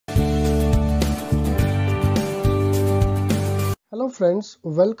Hello friends,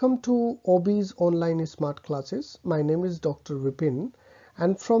 welcome to OB's online smart classes. My name is Dr. Vipin,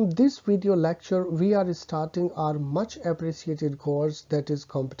 and from this video lecture we are starting our much appreciated course, that is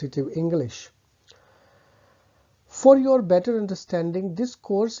competitive English. For your better understanding, this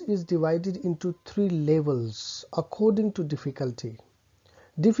course is divided into 3 levels according to difficulty.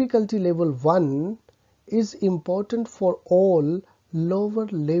 Difficulty level 1 is important for all lower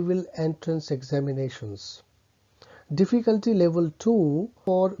level entrance examinations. Difficulty level 2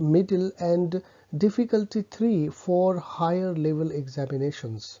 for middle and difficulty 3 for higher level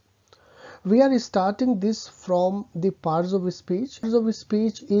examinations. We are starting this from the parts of speech. Parts of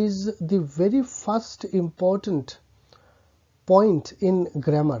speech is the very first important point in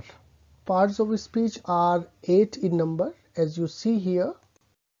grammar. Parts of speech are 8 in number, as you see here.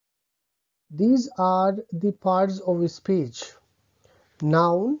 These are the parts of speech: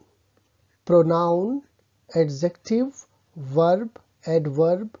 noun, pronoun, adjective, verb,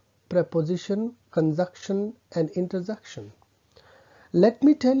 adverb, preposition, conjunction, and interjection. Let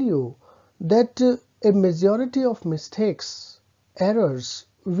me tell you that a majority of mistakes, errors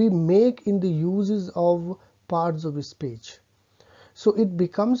we make in the uses of parts of speech. So it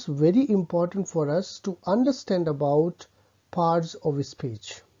becomes very important for us to understand about parts of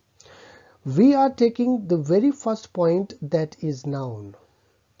speech. We are taking the very first point, that is noun.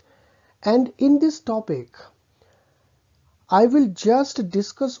 And in this topic, I will just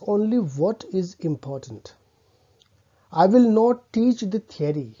discuss only what is important. I will not teach the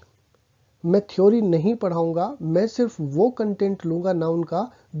theory. मैं theory नहीं पढ़ाऊंगा, मैं सिर्फ वो content लूंगा noun का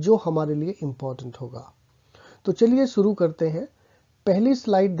जो हमारे लिए इंपॉर्टेंट होगा। तो चलिए शुरू करते हैं। पहली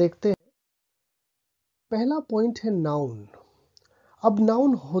स्लाइड देखते हैं। पहला पॉइंट है नाउन। अब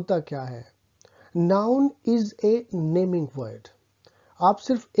नाउन होता क्या है? Noun is a naming word. आप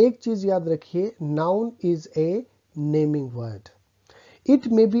सिर्फ एक चीज याद रखिए, noun is a naming word. It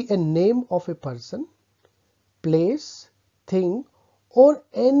may be a name of a person, place, thing or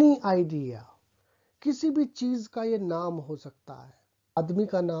any idea. किसी भी चीज का ये नाम हो सकता है। आदमी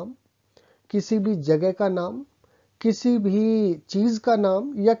का नाम, किसी भी जगह का नाम, किसी भी चीज का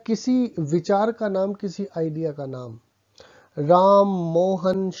नाम या किसी विचार का नाम, किसी आइडिया का नाम। राम,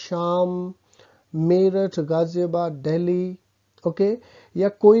 मोहन, श्याम, मेरठ, गाजियाबाद, दिल्ली, ओके, या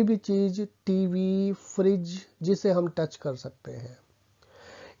कोई भी चीज, टीवी, फ्रिज, जिसे हम टच कर सकते हैं।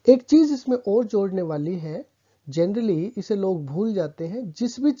 एक चीज इसमें और जोड़ने वाली है, जनरली इसे लोग भूल जाते हैं,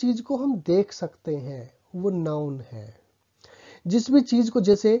 जिस भी चीज को हम देख सकते हैं वो नाउन है। जिस भी चीज को,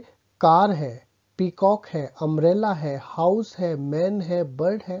 जैसे कार है, पीकॉक है, अम्ब्रेला है, हाउस है, मैन है,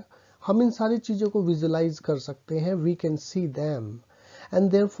 बर्ड है, हम इन सारी चीजों को विजुलाइज कर सकते हैं। We can see them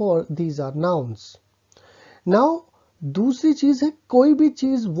and therefore these are nouns. Now दूसरी चीज है कोई भी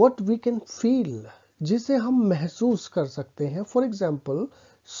चीज व्हाट वी कैन फील, जिसे हम महसूस कर सकते हैं। फॉर एग्जाम्पल,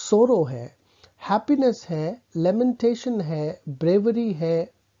 सोरो है, हैप्पीनेस है, लेमेंटेशन है, ब्रेवरी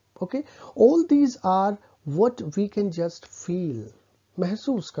है, okay, all these are what we can just feel,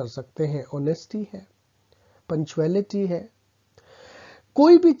 महसूस कर सकते हैं। ऑनेस्टी है, पंक्चुअलिटी है।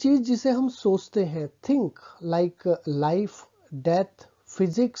 कोई भी चीज जिसे हम सोचते हैं, think like life, death,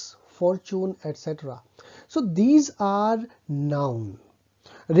 physics, fortune, etc. So these are noun.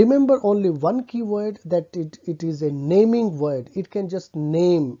 Remember only one keyword, that it is a naming word. It can just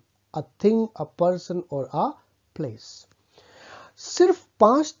name a thing, a person or a place. सिर्फ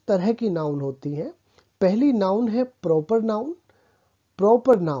 5 तरह की noun होती हैं। पहली noun है proper noun.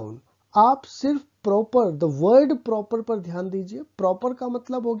 Proper noun, आप सिर्फ proper, the word proper पर ध्यान दीजिए। प्रॉपर का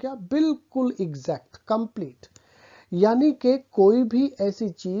मतलब हो गया बिल्कुल एग्जैक्ट, कंप्लीट, यानी कि कोई भी ऐसी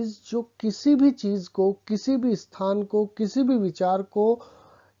चीज जो किसी भी चीज को, किसी भी स्थान को, किसी भी विचार को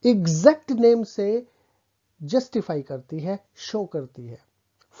एग्जैक्ट नेम से जस्टिफाई करती है, शो करती है।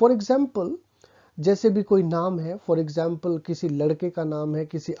 फॉर एग्जाम्पल, जैसे भी कोई नाम है, फॉर एग्जाम्पल किसी लड़के का नाम है,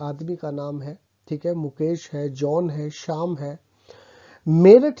 किसी आदमी का नाम है, ठीक है, मुकेश है, जॉन है, श्याम है।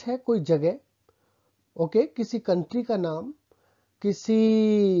 मेरठ है कोई जगह, ओके, किसी कंट्री का नाम,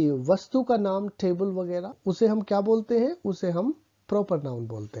 किसी वस्तु का नाम, टेबल वगैरह, उसे हम क्या बोलते हैं? उसे हम प्रॉपर नाउन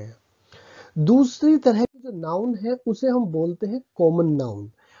बोलते हैं। दूसरी तरह की जो नाउन है उसे हम बोलते हैं कॉमन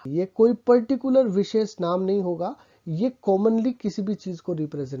नाउन। ये कोई पर्टिकुलर विशेष नाम नहीं होगा, ये कॉमनली किसी भी चीज को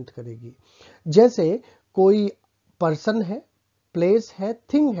रिप्रेजेंट करेगी। जैसे कोई पर्सन है, प्लेस है,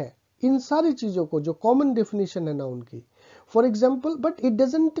 थिंग है, इन सारी चीजों को, जो कॉमन डेफिनेशन है नाउन की। For example, but it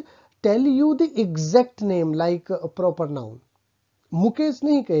doesn't tell you the exact name like proper noun. Mukesh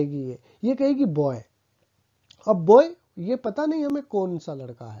नहीं कहेगी, ये कहेगी बॉय। अब बॉय, ये पता नहीं हमें कौन सा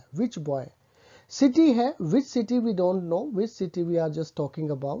लड़का है, विच बॉय। सिटी है, which city we don't know, which city we are just talking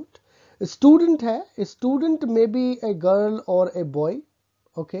about. Student है, student may be a girl और a boy,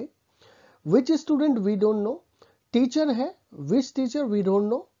 okay. Which student we don't know. Teacher है, विच teacher we don't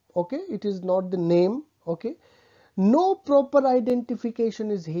know, okay, it is not the name, okay. No proper identification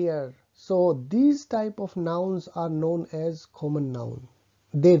is here. So these type of nouns are known as common noun.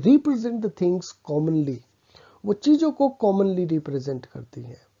 They represent the things commonly. वो चीजों को commonly represent करती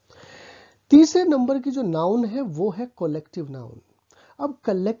हैं. तीसरे number की जो noun है वो है collective noun. अब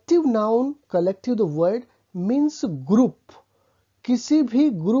collective noun, collective the word means group. किसी भी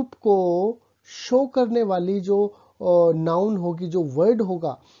ग्रुप को शो करने वाली जो नाउन होगी, जो वर्ड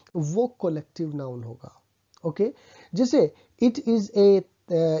होगा, वो कोलेक्टिव नाउन होगा, ओके. जैसे it is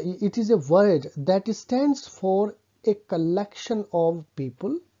a word that stands for a collection of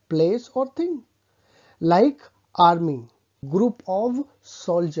people, place और thing. Like army, group of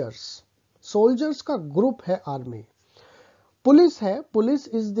soldiers, soldiers का ग्रुप है आर्मी. पुलिस है, police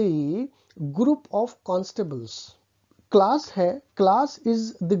is the group of constables. Class है, class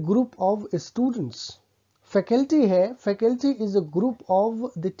is the group of students. Faculty है, faculty is a group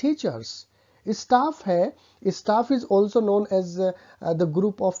of the teachers. Staff है, staff is also known as the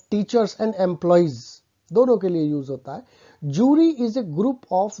group of teachers and employees, दोनों के लिए use होता है. Jury is a group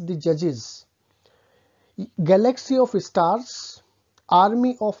of the जजेस. Galaxy of stars,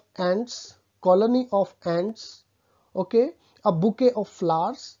 army of ants, colony of ants, okay, a bouquet of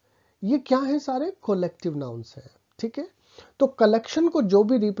flowers. ये क्या है? सारे कोलेक्टिव नाउन्स हैं, ठीक है. तो कलेक्शन को जो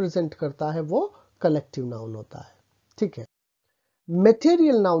भी रिप्रेजेंट करता है वो कलेक्टिव नाउन होता है, ठीक है.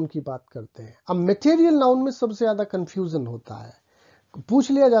 मेटेरियल नाउन की बात करते हैं. अब मेटेरियल नाउन में सबसे ज्यादा कंफ्यूजन होता है. पूछ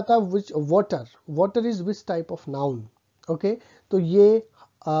लिया जाता है which water, water is which type of noun, okay. तो ये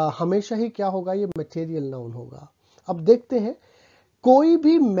हमेशा ही क्या होगा? ये मेटेरियल नाउन होगा. अब देखते हैं, कोई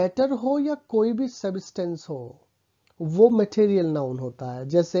भी मैटर हो या कोई भी सब्सटेंस हो, वो मटेरियल नाउन होता है.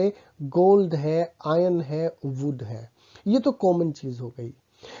 जैसे गोल्ड है, आयरन है, वुड है, ये तो कॉमन चीज हो गई.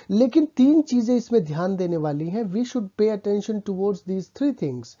 लेकिन तीन चीजें इसमें ध्यान देने वाली हैं. We should pay attention towards these three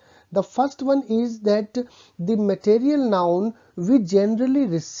things. The first one is that the material noun we generally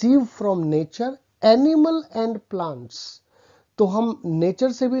receive from nature, animal and plants. तो हम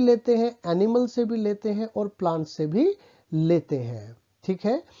नेचर से भी लेते हैं, एनिमल से भी लेते हैं और प्लांट से भी लेते हैं, ठीक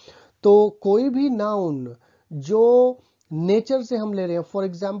है. तो कोई भी नाउन जो नेचर से हम ले रहे हैं, फॉर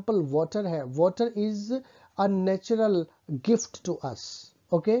एग्जाम्पल वाटर है, water is a natural gift to us,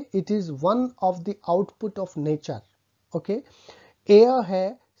 okay. It is one of the output of nature, okay. Air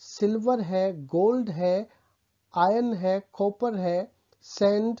है, सिल्वर है, गोल्ड है, आयरन है, कॉपर है,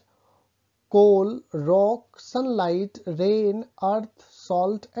 सैंड, कोल, रॉक, सनलाइट, रेन, अर्थ,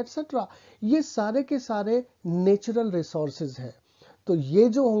 सॉल्ट एटसेट्रा. ये सारे के सारे नेचुरल रिसोर्सेज हैं. तो ये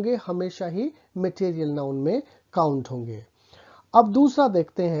जो होंगे हमेशा ही मटेरियल नाउन में काउंट होंगे. अब दूसरा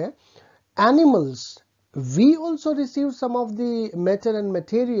देखते हैं, animals. We also receive some of the matter and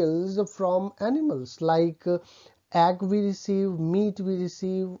materials from animals, like egg we receive, meet we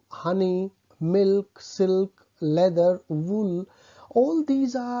receive, Honey, milk, silk, leather, wool. All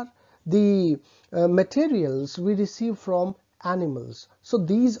these are the materials we receive from animals. So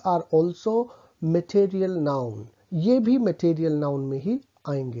these are also material noun. ये भी material noun में ही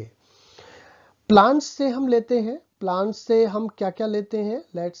आएंगे. Plants से हम लेते हैं, plants से हम क्या क्या लेते हैं?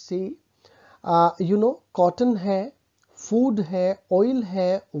 Let's see. You know, cotton है, फूड है, ऑयल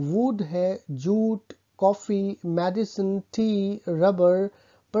है, वुड है, jute, coffee, medicine, T, rubber,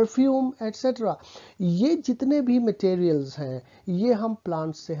 perfume etcetera. ये जितने भी मटेरियल्स हैं ये हम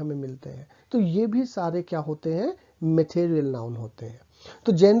प्लांट्स से हमें मिलते हैं. तो ये भी सारे क्या होते हैं? मटेरियल नाउन होते हैं.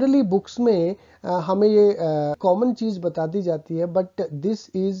 तो जनरली बुक्स में हमें ये कॉमन चीज बता दी जाती है, but this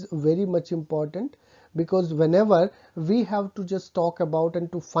is very much important because whenever we have to just talk about and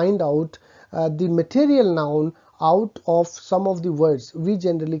to find out the material noun out of some of the words, we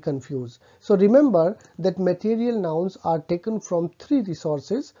generally confuse. So remember that material nouns are taken from three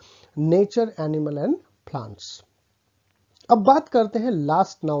resources: nature, animal and plants. अब बात करते हैं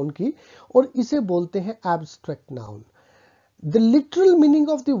last noun की, और इसे बोलते हैं abstract noun. The literal meaning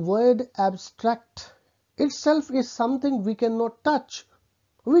of the word abstract itself is something we cannot touch,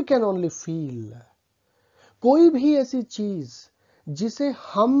 we can only feel. कोई भी ऐसी चीज जिसे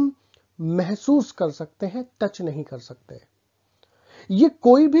हम महसूस कर सकते हैं, टच नहीं कर सकते. ये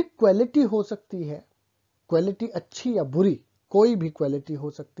कोई भी क्वालिटी हो सकती है, क्वालिटी अच्छी या बुरी, कोई भी क्वालिटी हो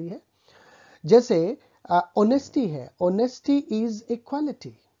सकती है. जैसे ऑनेस्टी है, honesty is a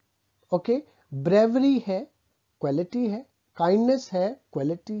quality, okay. Bravery है, क्वालिटी है. काइंडनेस है,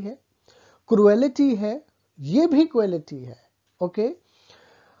 क्वालिटी है. क्रुएलिटी है, ये भी क्वालिटी है, ओके.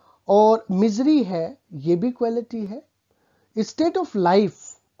 और मिजरी है, ये भी क्वालिटी है. स्टेट ऑफ लाइफ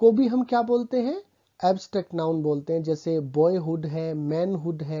को भी हम क्या बोलते हैं, एब्स्ट्रैक्ट नाउन बोलते हैं। जैसे बॉयहुड है,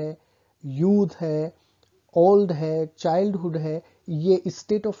 मैनहुड है, यूथ है, ओल्ड है, चाइल्डहुड है, ये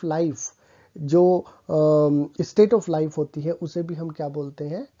स्टेट ऑफ लाइफ, जो स्टेट ऑफ लाइफ होती है उसे भी हम क्या बोलते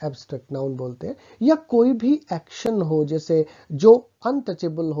हैं, एब्स्ट्रैक्ट नाउन बोलते हैं। या कोई भी एक्शन हो जैसे जो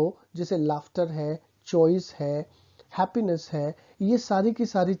अनटचेबल हो, जैसे लाफ्टर है, चॉइस है, हैप्पीनेस है, ये सारी की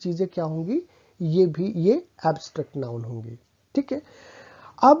सारी चीजें क्या होंगी, ये एब्स्ट्रैक्ट नाउन होंगी। ठीक है,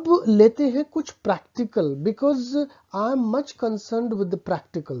 अब लेते हैं कुछ practical, because I am much concerned with the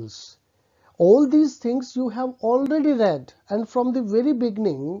practicals. All these things you have already read, and from the very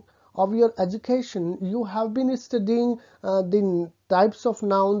beginning of your education you have been studying the types of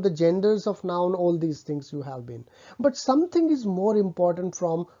noun, the genders of noun, all these things you have been. But something is more important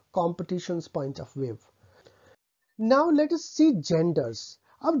from competition's point of view. Now let us see genders.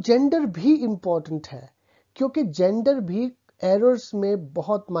 अब gender भी important है, क्योंकि gender भी errors में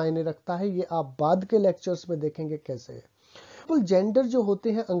बहुत मायने रखता है। ये आप बाद के lectures में देखेंगे कैसे। जेंडर जो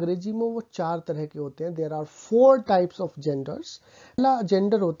होते हैं अंग्रेजी में वो 4 तरह के होते हैं। There are 4 types of genders. पहला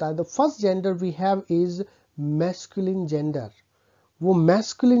जेंडर होता है, the first gender we have is masculine gender. वो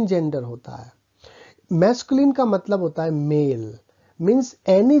मैस्कुलिन जेंडर होता है। मैस्कुलिन का मतलब होता है mail, means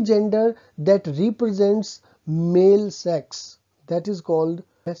any gender that represents male sex, that is called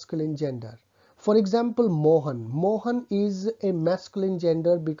masculine gender. For example, Mohan. Mohan is a masculine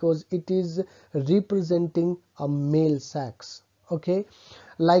gender because it is representing a male sex. Okay,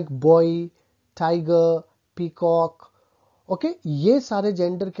 like boy, tiger, peacock. Okay, ये सारे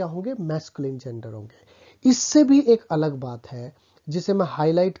gender क्या होंगे, masculine gender होंगे. इससे भी एक अलग बात है जिसे मैं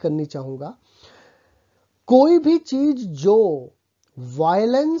हाईलाइट करनी चाहूंगा. कोई भी चीज जो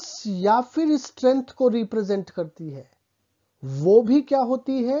वायलेंस या फिर स्ट्रेंथ को रिप्रेजेंट करती है वो भी क्या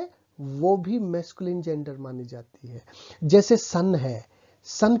होती है, वो भी मैस्कुलिन जेंडर मानी जाती है. जैसे सन है,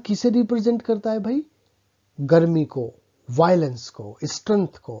 सन किसे रिप्रेजेंट करता है भाई, गर्मी को, वायलेंस को,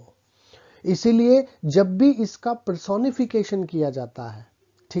 स्ट्रेंथ को. इसीलिए जब भी इसका पर्सोनिफिकेशन किया जाता है,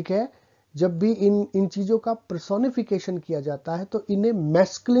 ठीक है, जब भी इन चीजों का पर्सोनिफिकेशन किया जाता है तो इन्हें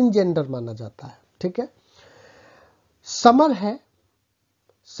मैस्कुलिन जेंडर माना जाता है. ठीक है, समर है,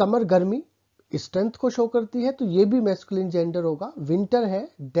 समर गर्मी स्ट्रेंथ को शो करती है तो ये भी मैस्कुलिन जेंडर होगा. विंटर है,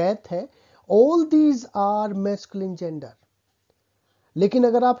 डेथ है, all these are masculine gender. लेकिन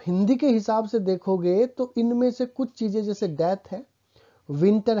अगर आप हिंदी के हिसाब से देखोगे तो इनमें से कुछ चीजें जैसे डेथ है,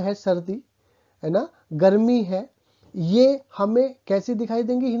 विंटर है सर्दी, है ना, गर्मी है, ये हमें कैसी दिखाई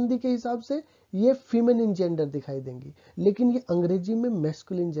देंगी हिंदी के हिसाब से, ये फीमेनिन जेंडर दिखाई देंगी, लेकिन ये अंग्रेजी में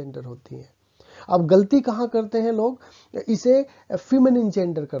मैस्कुलिन जेंडर होती है. अब गलती कहां करते हैं लोग, इसे फीमेनिन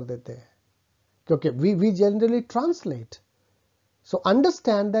जेंडर कर देते हैं क्योंकि we generally translate. So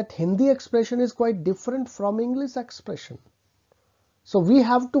understand that Hindi expression is quite different from English expression. So we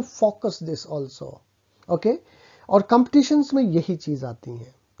have to focus this also. Okay? और competitions में यही चीज आती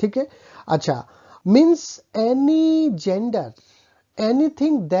है. ठीक है, अच्छा, means any gender,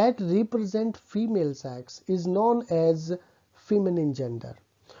 anything that represent female sex is known as feminine gender.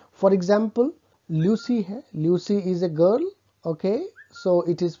 For example, Lucy है, Lucy is a girl. Okay, so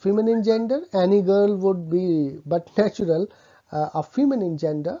it is feminine gender. Any girl would be but natural a feminine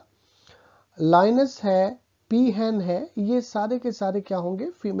gender. Linus है, peahen है, ये सारे के सारे क्या होंगे,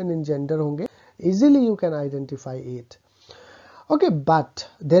 feminine gender होंगे. Easily you can identify it. Okay, but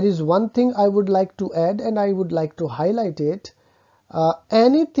there is one thing I would like to add and I would like to highlight it.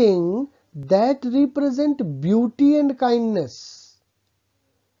 Anything that represent beauty and kindness,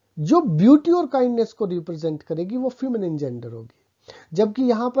 जो beauty और kindness को represent करेगी वो फीमेनिन gender होगी. जबकि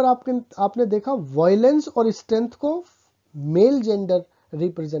यहां पर आपने देखा वायलेंस और स्ट्रेंथ को मेल जेंडर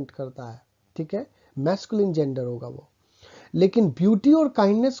रिप्रेजेंट करता है. ठीक है, मैस्कुलिन जेंडर होगा वो. लेकिन ब्यूटी और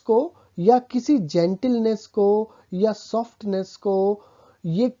काइंडनेस को या किसी जेंटलनेस को या सॉफ्टनेस को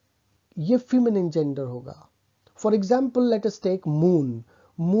ये फीमेनिन जेंडर होगा. For example, let us take moon.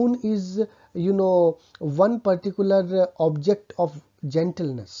 Moon is, you know, one particular object of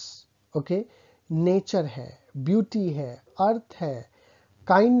gentleness. Okay, nature है, beauty है, earth है,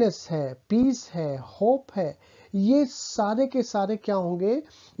 kindness है, peace है, hope है, ये सारे के सारे क्या होंगे,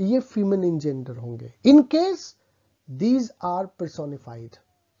 ये feminine gender होंगे. In case these are personified.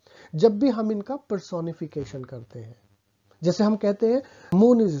 जब भी हम इनका personification करते हैं, जैसे हम कहते हैं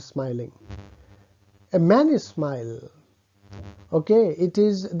moon is smiling, a man is smile. Okay, it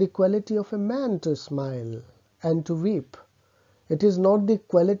is the quality of a man to smile and to weep. It is not the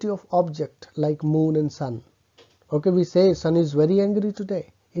quality of object like moon and sun. Okay, we say sun is very angry today.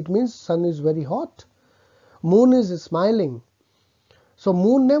 It means sun is very hot. Moon is smiling. So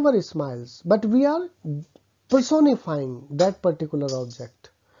moon never smiles, but we are personifying that particular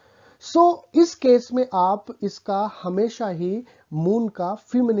object. सो इस case में आप इसका हमेशा ही moon का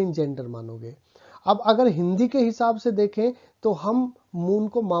फीमेनिन gender मानोगे। अब अगर हिंदी के हिसाब से देखें तो हम मून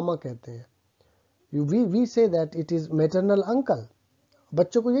को मामा कहते हैं, we say that it is maternal uncle,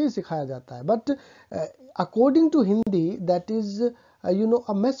 बच्चों को यही सिखाया जाता है, but according to Hindi that is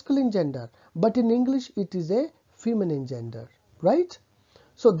a masculine gender, but in English it is a feminine gender, right?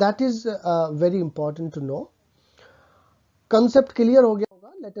 So that is very important to know. Concept clear हो गया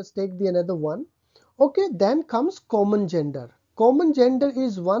होगा. Let us take the another one. Okay, then comes common gender. Common gender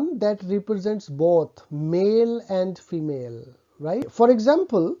is one that represents both male and female, right? For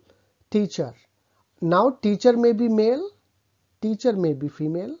example, teacher. Now teacher may be male, teacher may be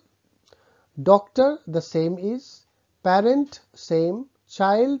female. Doctor, the same is. Parent, same.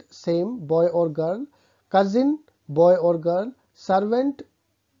 Child, same, boy or girl. Cousin, boy or girl. Servant,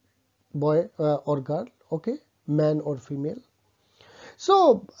 boy or girl, okay, man or female.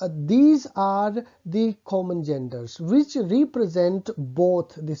 So these are the common genders which represent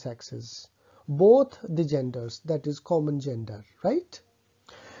both the sexes, both the genders, that is common gender, right?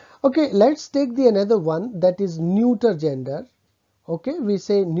 Okay, let's take the another one, that is neuter gender. Okay, we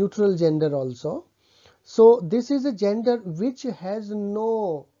say neutral gender also. So this is a gender which has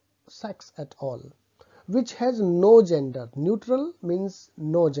no sex at all, which has no gender. Neutral means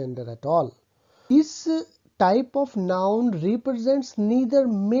no gender at all. This type of noun represents neither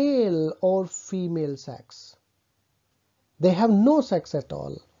male or female sex. They have no sex at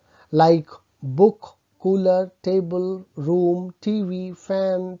all, like book, cooler, table, room, TV,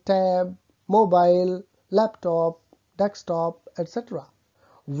 fan, tab, mobile, laptop, desktop, etc.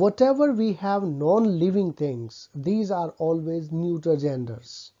 Whatever we have non-living things, these are always neuter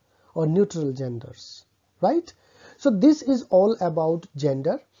genders or neutral genders, right? So this is all about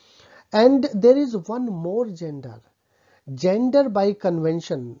gender. And there is one more gender, gender by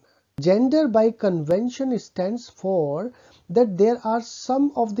convention. Gender by convention stands for that there are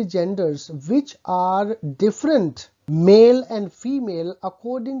some of the genders which are different, male and female,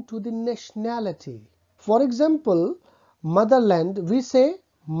 according to the nationality. For example, motherland, we say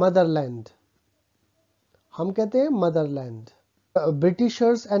motherland, हम कहते हैं motherland.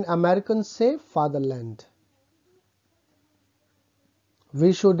 Britishers and Americans say fatherland.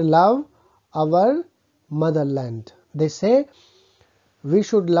 We should love our motherland. They say we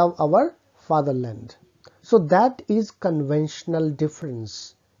should love our fatherland. So that is conventional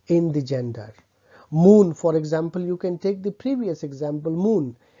difference in the gender. Moon, for example, you can take the previous example,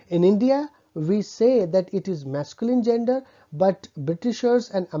 moon. In India, we say that it is masculine gender, but Britishers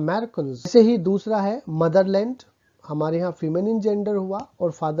and Americans, ऐसे ही दूसरा है motherland, हमारे यहाँ feminine gender हुआ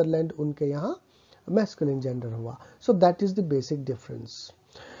और fatherland उनके यहाँ masculine gender हुआ. So that is the basic difference.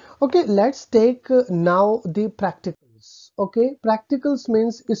 Okay, let's take now the practicals. Okay, practicals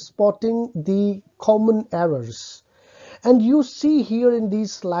means spotting the common errors, and you see here in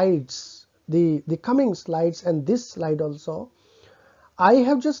these slides, the coming slides and this slide also, I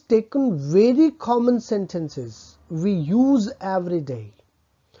have just taken very common sentences we use every day.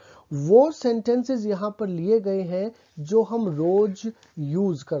 वो sentences यहाँ पर लिए गए हैं जो हम रोज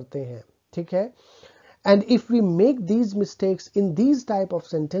use करते हैं, ठीक है? And if we make these mistakes in these type of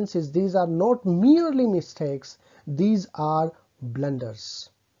sentences, these are not merely mistakes, these are blunders.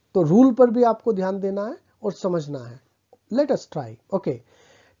 तो रूल पर भी आपको ध्यान देना है और समझना है. Let us try. Okay,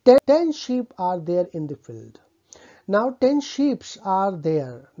 10 sheep are there in the field. Now 10 sheep are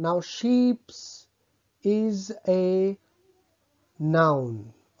there. Now sheep is a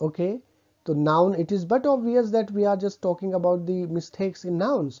noun. Okay, so noun, it is but obvious that we are just talking about the mistakes in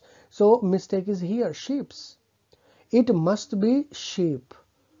nouns. So mistake is here, sheeps. It must be sheep,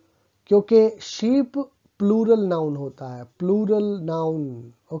 क्योंकि sheep plural noun होता है, plural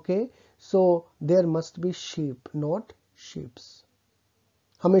noun. Okay, so there must be sheep, not sheeps.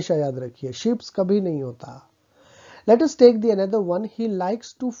 हमेशा याद रखिए, sheeps कभी नहीं होता. Let us take the another one. He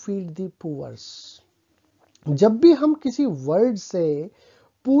likes to feed the poor. जब भी हम किसी वर्ड से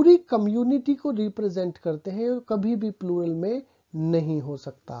पूरी कम्युनिटी को रिप्रेजेंट करते हैं, कभी भी प्लूरल में नहीं हो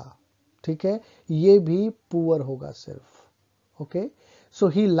सकता, ठीक है? ये भी पुअर होगा सिर्फ. Okay, so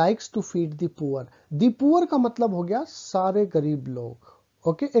he likes to feed the poor. The poor का मतलब हो गया सारे गरीब लोग.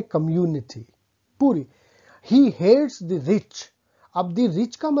 ओके, एक कम्युनिटी पूरी. ही हेट्स द रिच. अब द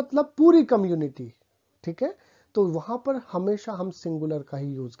रिच का मतलब पूरी कम्युनिटी, ठीक है? तो वहां पर हमेशा हम सिंगुलर का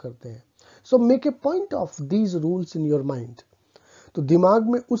ही यूज करते हैं. So make a point of these rules in your mind. तो दिमाग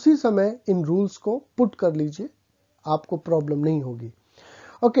में उसी समय इन रूल्स को पुट कर लीजिए, आपको प्रॉब्लम नहीं होगी.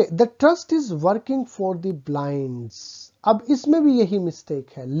 Okay, the trust is working for the blinds. अब इसमें भी यही मिस्टेक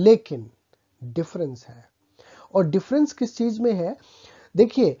है, लेकिन डिफरेंस है. और डिफरेंस किस चीज में है?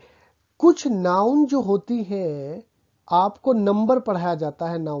 देखिए, कुछ नाउन जो होती हैं आपको नंबर पढ़ाया जाता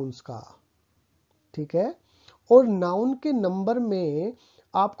है नाउन्स का, ठीक है, और नाउन के नंबर में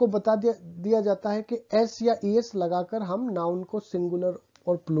आपको बता दिया जाता है कि एस या एस लगाकर हम नाउन को सिंगुलर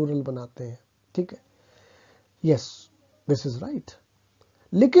और प्लूरल बनाते हैं, ठीक है, यस दिस इज राइट।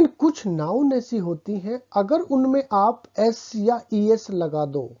 लेकिन कुछ नाउन ऐसी होती हैं अगर उनमें आप एस या एस लगा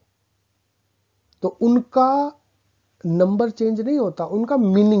दो तो उनका नंबर चेंज नहीं होता, उनका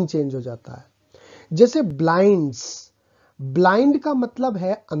मीनिंग चेंज हो जाता है। जैसे ब्लाइंड्स, ब्लाइंड का मतलब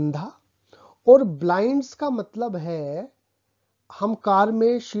है अंधा और ब्लाइंड्स का मतलब है हम कार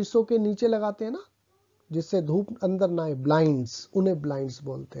में शीशों के नीचे लगाते हैं ना जिससे धूप अंदर ना आए, ब्लाइंड्स, उन्हें ब्लाइंड्स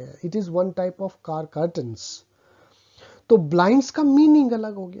बोलते हैं। It is one type of car curtains. तो ब्लाइंड्स का मीनिंग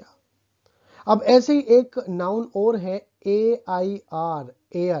अलग हो गया। अब ऐसे ही एक नाउन और है ए आई आर,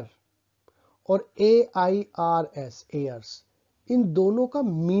 एयर, और ए आई आर एस, एयर्स। इन दोनों का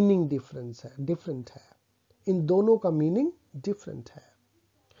मीनिंग डिफरेंट है, इन दोनों का मीनिंग डिफरेंट है।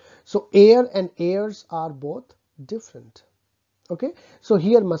 सो air and years are both different. Okay, so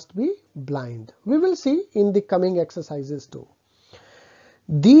here must be blind. We will see in the coming exercises too.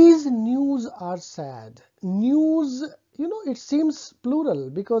 These news are sad. News, it seems plural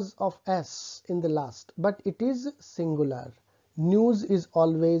because of s in the last, but it is singular. News is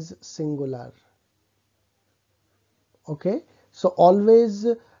always singular. Okay, so always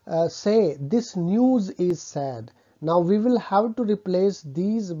say this news is sad. Now we will have to replace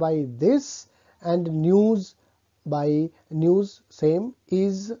these by this and news by news, same,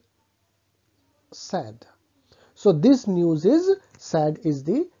 is sad. So this news is sad is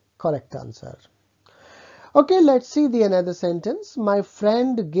the correct answer. Okay, let's see the another sentence. My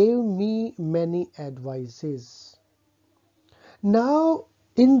friend gave me many advices. Now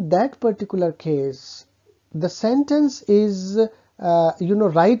in that particular case the sentence is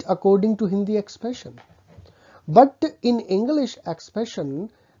right according to Hindi expression, but in English expression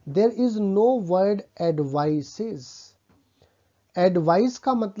there is no word advices. Advice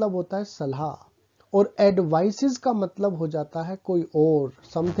का मतलब होता है सलाह और advices का मतलब हो जाता है कोई और,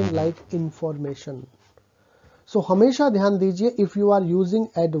 समथिंग लाइक इंफॉर्मेशन। सो हमेशा ध्यान दीजिए, if you are using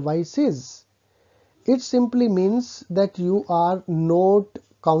advices it simply means that you are not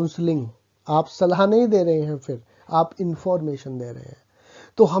counselling, आप सलाह नहीं दे रहे हैं, फिर आप इंफॉर्मेशन दे रहे हैं।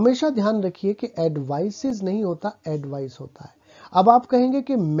 तो हमेशा ध्यान रखिए कि एडवाइसेस नहीं होता, एडवाइस होता है। अब आप कहेंगे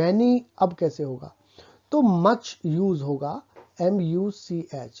कि मैनी अब कैसे होगा, तो मच यूज होगा,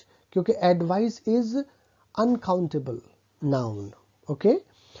 MUCH, क्योंकि advice is uncountable noun. Okay,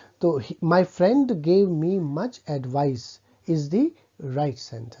 तो my friend gave me much advice is the right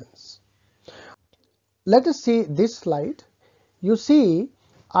sentence. Let us see this slide. You see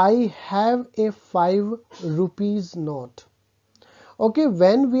I have a 5 rupees note. Okay,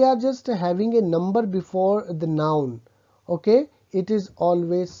 when we are just having a number before the noun, okay, it is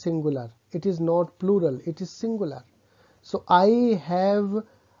always singular, it is not plural, it is singular. So I have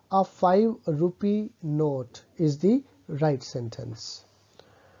a 5 rupee note is the right sentence.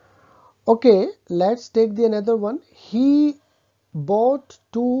 Okay, let's take the another one. He bought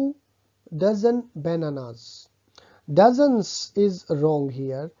 2 dozen bananas. Dozens is wrong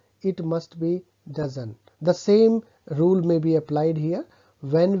here, it must be dozen. The same rule may be applied here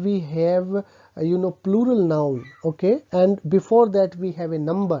when we have plural noun, okay, and before that we have a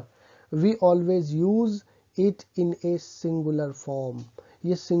number, we always use it in a singular form.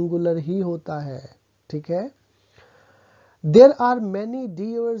 ये singular ही होता है, ठीक है। There are many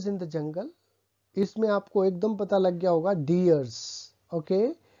deers in the jungle. इसमें आपको एकदम पता लग गया होगा, deers, okay.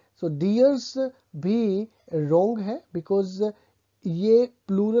 So deers भी wrong है because ये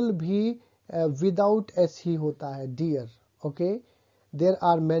plural भी without s ही होता है, deer, okay. There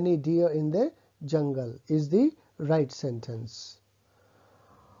are many deer in the jungle is the right sentence.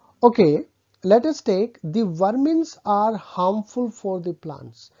 Okay, let us take the vermins are harmful for the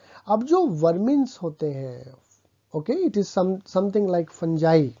plants. अब जो vermins होते हैं, okay, it is something like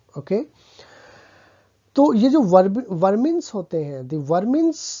fungi, okay. तो ये जो वर्मिन्स होते हैं, the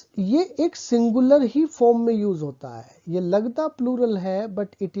वर्मिन्स, ये एक सिंगुलर ही फॉर्म में यूज होता है। ये लगता प्लूरल है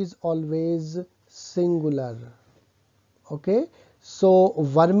but it is always singular, okay. सो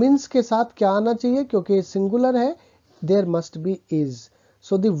वर्मिन्स के साथ क्या आना चाहिए, क्योंकि सिंगुलर है, there must be is.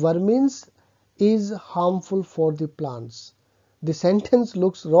 So the वर्मिन्स is harmful for the plants. The sentence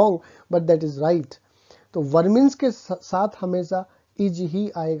looks wrong but that is right. तो वर्मिन्स के साथ हमेशा इज ही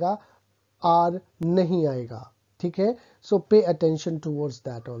आएगा, आर नहीं आएगा, ठीक है। सो pay attention towards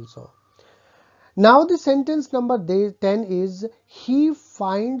that also. Now the sentence number 10 is he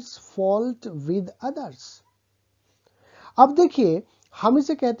finds fault with others. अब देखिए, हम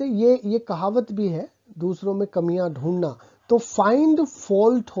इसे कहते हैं, ये कहावत भी है, दूसरों में कमियां ढूंढना, तो फाइंड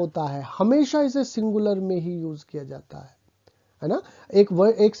फॉल्ट होता है, हमेशा इसे सिंगुलर में ही यूज किया जाता है ना।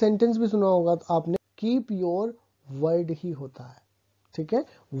 एक सेंटेंस भी सुना होगा तो आपने, कीप योर वर्ड ही होता है, ठीक है,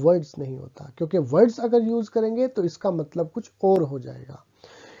 वर्ड्स नहीं होता, क्योंकि वर्ड्स अगर यूज करेंगे तो इसका मतलब कुछ और हो जाएगा।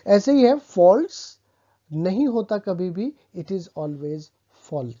 ऐसे ही है, फॉल्ट्स नहीं होता कभी भी, it is always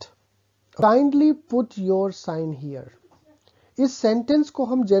fault. Kindly put your sign here, इस सेंटेंस को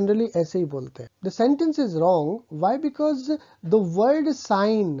हम जनरली ऐसे ही बोलते हैं, the sentence is wrong, why, because the word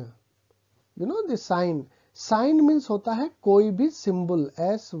sign, you know the sign, sign means होता है कोई भी सिंबल,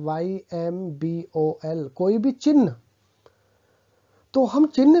 SYMBOL, कोई भी चिन्ह, तो हम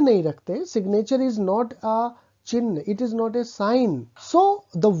चिन्ह नहीं रखते, सिग्नेचर इज नॉट अ चिन्ह, it is not a sign, so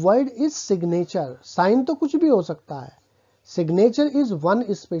the word is signature, sign तो कुछ भी हो सकता है, signature is one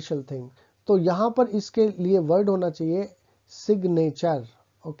special thing, तो यहां पर इसके लिए वर्ड होना चाहिए signature,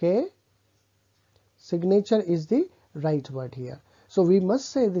 okay, signature is the right word here, so we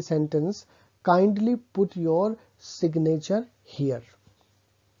must say the sentence, kindly put your signature here,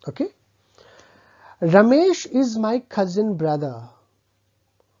 okay. Ramesh is my cousin brother,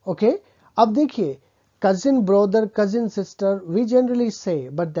 okay, अब देखिए cousin brother, cousin sister we generally say,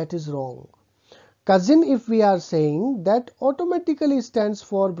 but that is wrong. Cousin, if we are saying, that automatically stands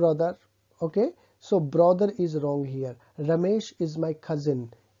for brother, okay, so brother is wrong here. Ramesh is my cousin,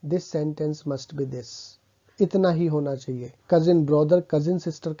 this sentence must be this, इतना ही होना चाहिए, cousin brother cousin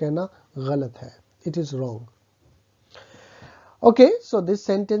sister कहना गलत है, it is wrong. Okay, so this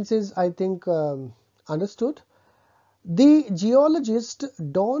sentence is, I think, understood. The geologist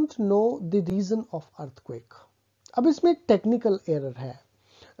don't know the reason of earthquake. अब इसमें technical error है,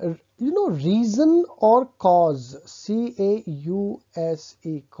 you know, reason or cause, CAUSE,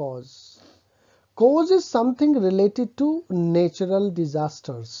 cause. Cause is something related to natural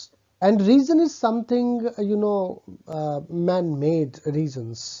disasters, and reason is something, you know, man-made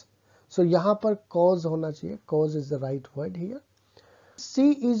reasons. So यहाँ पर cause होना चाहिए, cause is the right word here. C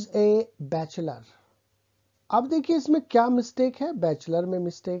is a bachelor. अब देखिए इसमें क्या mistake है, bachelor में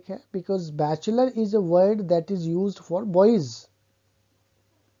मिस्टेक है, because bachelor is a word that is used for boys,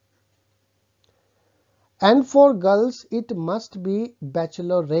 and for girls it must be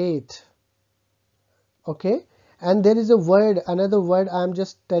bachelorette, okay, and there is a word, another word I am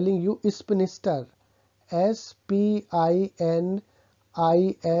just telling you, spinster, SPINISTER,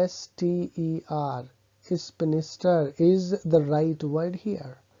 spinster is the right word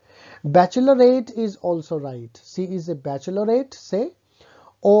here. Bachelorette is also right, she is a bachelorette, say,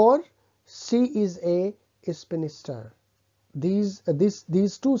 or she is a spinster.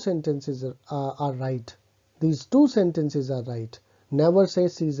 These two sentences are right. These two sentences are right. Never say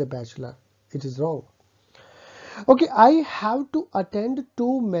she is a bachelor. It is wrong. Okay, I have to attend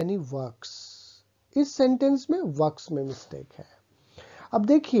too many works. इस sentence में works में mistake है। अब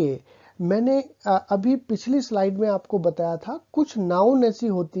देखिए, मैंने अभी पिछली slide में आपको बताया था, कुछ नाउन ऐसी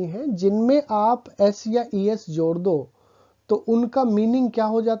होती हैं जिनमें आप एस या ईएस जोड़ दो तो उनका मीनिंग क्या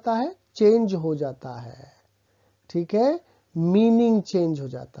हो जाता है, चेंज हो जाता है, ठीक है, मीनिंग चेंज हो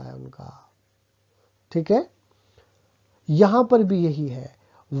जाता है उनका, ठीक है। यहां पर भी यही है,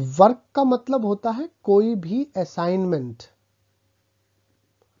 वर्क का मतलब होता है कोई भी असाइनमेंट,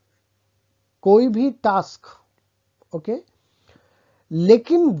 कोई भी टास्क, ओके,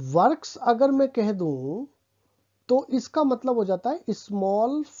 लेकिन वर्क्स अगर मैं कह दूं तो इसका मतलब हो जाता है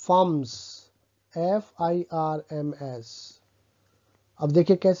स्मॉल फर्म्स, FIRMS। अब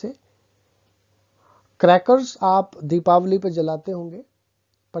देखिए कैसे, क्रैकर्स आप दीपावली पे जलाते होंगे,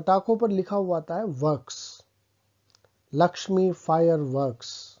 पटाखों पर लिखा हुआ आता है works, Lakshmi fire works,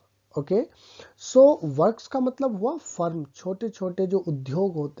 okay, सो वर्क्स का मतलब हुआ फर्म, छोटे छोटे जो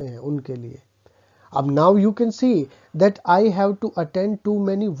उद्योग होते हैं उनके लिए। अब now you can see that I have to attend to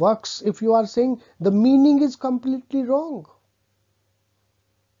many works, if you are saying the meaning is completely wrong,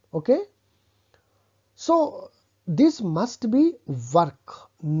 okay, so this must be work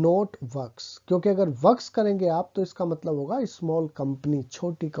not works, क्योंकि अगर वर्क्स करेंगे आप तो इसका मतलब होगा स्मॉल कंपनी,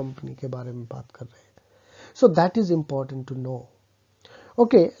 छोटी company के बारे में बात कर रहे हैं। So that is important to know.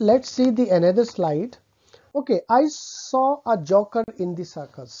 Okay, let's see the another slide. Okay, I saw a joker in the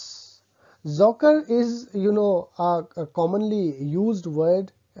circus. Joker is, you know, a commonly used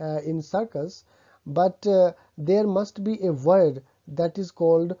word in circus, but there must be a word that is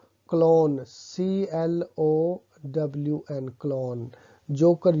called clown, CLOWN, clown.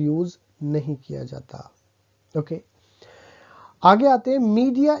 Joker use नहीं किया जाता, okay. आगे आते हैं,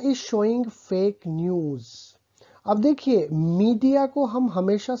 media is showing fake news. अब देखिए, media को हम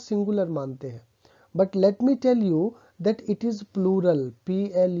हमेशा सिंगुलर मानते हैं, but let me tell you that it is plural,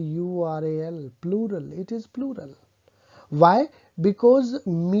 plural, plural, it is plural. Why? Because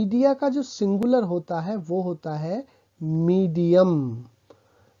media का जो सिंगुलर होता है वो होता है मीडियम,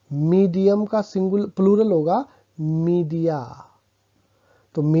 मीडियम का सिंगुलर प्लूरल होगा मीडिया,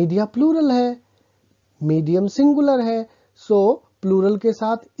 तो मीडिया प्लूरल है, मीडियम सिंगुलर है, सो प्लूरल के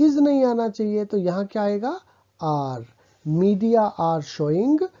साथ इज नहीं आना चाहिए, तो यहां क्या आएगा are. Media are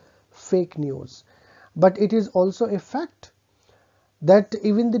showing fake news, but it is also a fact that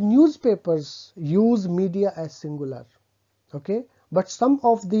even the newspapers use media as singular, okay, but some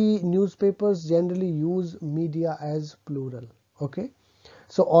of the newspapers generally use media as plural, okay,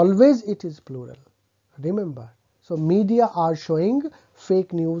 so always it is plural, remember. So media are showing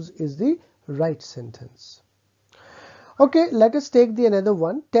fake news is the right sentence. Okay, let us take the another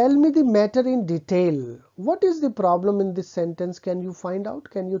one. Tell me the matter in detail. What is the problem in this sentence? Can you find out?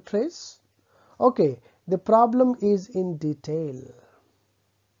 Can you trace? Okay, the problem is in detail.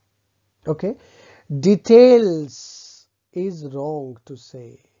 Okay, details is wrong to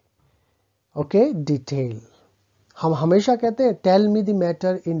say. Okay, detail. हम हमेशा कहते हैं tell me the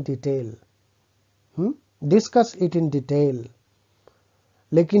matter in detail, discuss it in detail,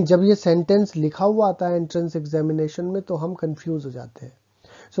 लेकिन जब ये sentence लिखा हुआ आता है एंट्रेंस एग्जामिनेशन में तो हम कंफ्यूज हो जाते हैं.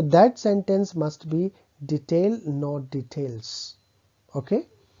 So that sentence must be detail not details. Okay,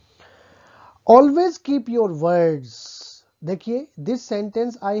 always keep your words. देखिए this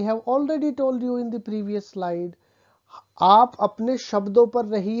sentence I have already told you in the previous slide. आप अपने शब्दों पर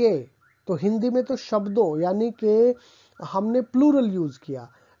रहिए. तो हिंदी में तो शब्दों यानी कि हमने प्लूरल यूज किया,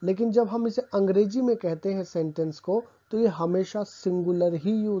 लेकिन जब हम इसे अंग्रेजी में कहते हैं सेंटेंस को तो ये हमेशा सिंगुलर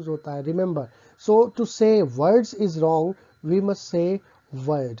ही यूज होता है. रिमेंबर, सो टू से words is wrong, we must say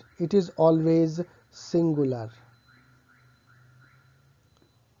word. It is always singular.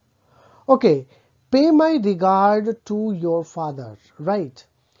 Okay, पे माई regard to your father. Right,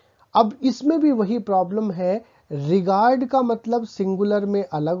 अब इसमें भी वही प्रॉब्लम है. रिगार्ड का मतलब सिंगुलर में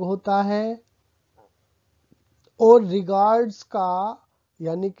अलग होता है और रिगार्ड्स का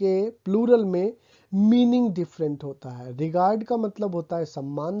यानी कि प्लूरल में मीनिंग डिफरेंट होता है. रिगार्ड का मतलब होता है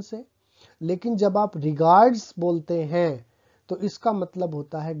सम्मान से, लेकिन जब आप रिगार्ड्स बोलते हैं तो इसका मतलब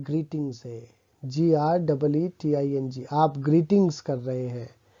होता है ग्रीटिंग से. GREETING, आप ग्रीटिंग्स कर रहे हैं,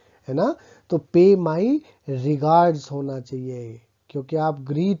 है ना. तो पे माई रिगार्ड्स होना चाहिए क्योंकि आप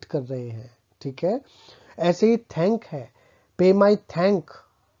ग्रीट कर रहे हैं. ठीक है, ऐसे ही थैंक है, पे माई थैंक,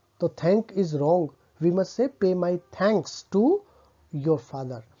 तो thank is wrong, we must say पे माई thanks to your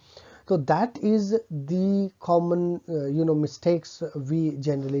father. So that is the common mistakes we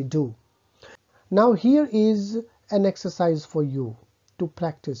generally do. Now here is an exercise for you to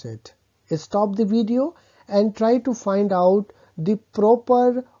practice it. Stop the video and try to find out the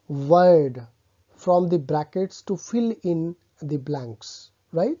proper word from the brackets to fill in the blanks,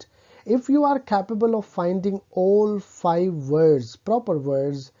 right? If you are capable of finding all 5 words, proper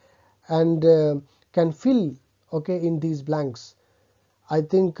words, and can fill in these blanks, I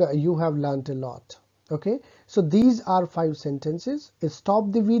think you have learned a lot. Okay, so these are 5 sentences. Stop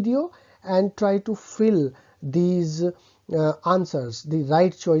the video and try to fill these answers, the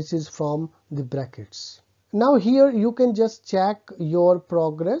right choices from the brackets. Now here you can just check your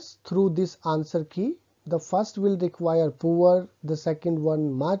progress through this answer key. The first will require poor, the second one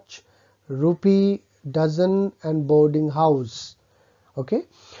much, rupee, dozen, and boarding house. Okay,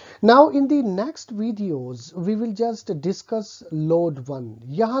 now in the next videos we will just discuss load 1.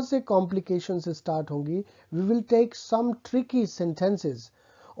 यहाँ से complications start होंगी. We will take some tricky sentences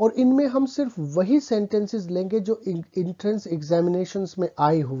और इनमें हम सिर्फ वही sentences लेंगे जो entrance examinations में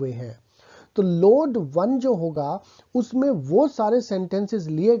आए हुए हैं. तो लोड 1 जो होगा उसमें वो सारे sentences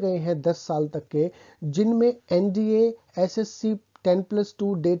लिए गए हैं 10 साल तक के, जिनमें NDA, SSC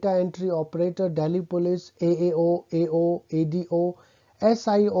 10+2, data entry operator, Delhi police, AAO, AO, ADO,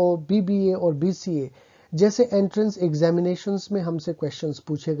 SIO, BBA और BCA जैसे एंट्रेंस एग्जामिनेशंस में हमसे क्वेश्चंस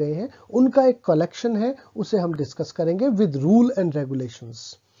पूछे गए हैं. उनका एक कलेक्शन है, उसे हम डिस्कस करेंगे with rule and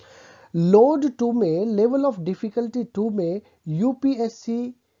regulations. Load 2 में, लेवल ऑफ डिफिकल्टी 2 में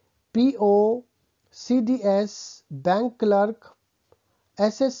UPSC, PO, CDS, bank clerk,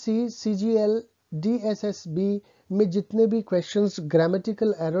 SSC, CGL, DSSB में जितने भी क्वेश्चंस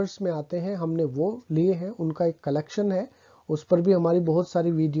ग्रामेटिकल एरर्स में आते हैं हमने वो लिए हैं. उनका एक कलेक्शन है, उस पर भी हमारी बहुत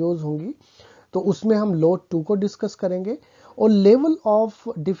सारी वीडियोस होंगी, तो उसमें हम लोड 2 को डिस्कस करेंगे. और लेवल ऑफ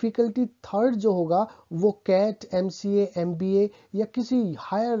डिफिकल्टी 3 जो होगा वो कैट, MCA, MBA या किसी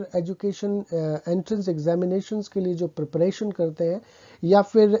हायर एजुकेशन एंट्रेंस एग्जामिनेशंस के लिए जो प्रिपरेशन करते हैं या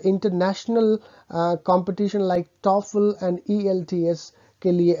फिर international competition like टॉफल and ELTS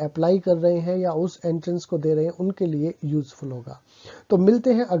के लिए अप्लाई कर रहे हैं या उस एंट्रेंस को दे रहे हैं उनके लिए यूजफुल होगा। तो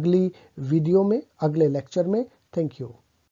मिलते हैं अगली वीडियो में, अगले लेक्चर में। Thank you.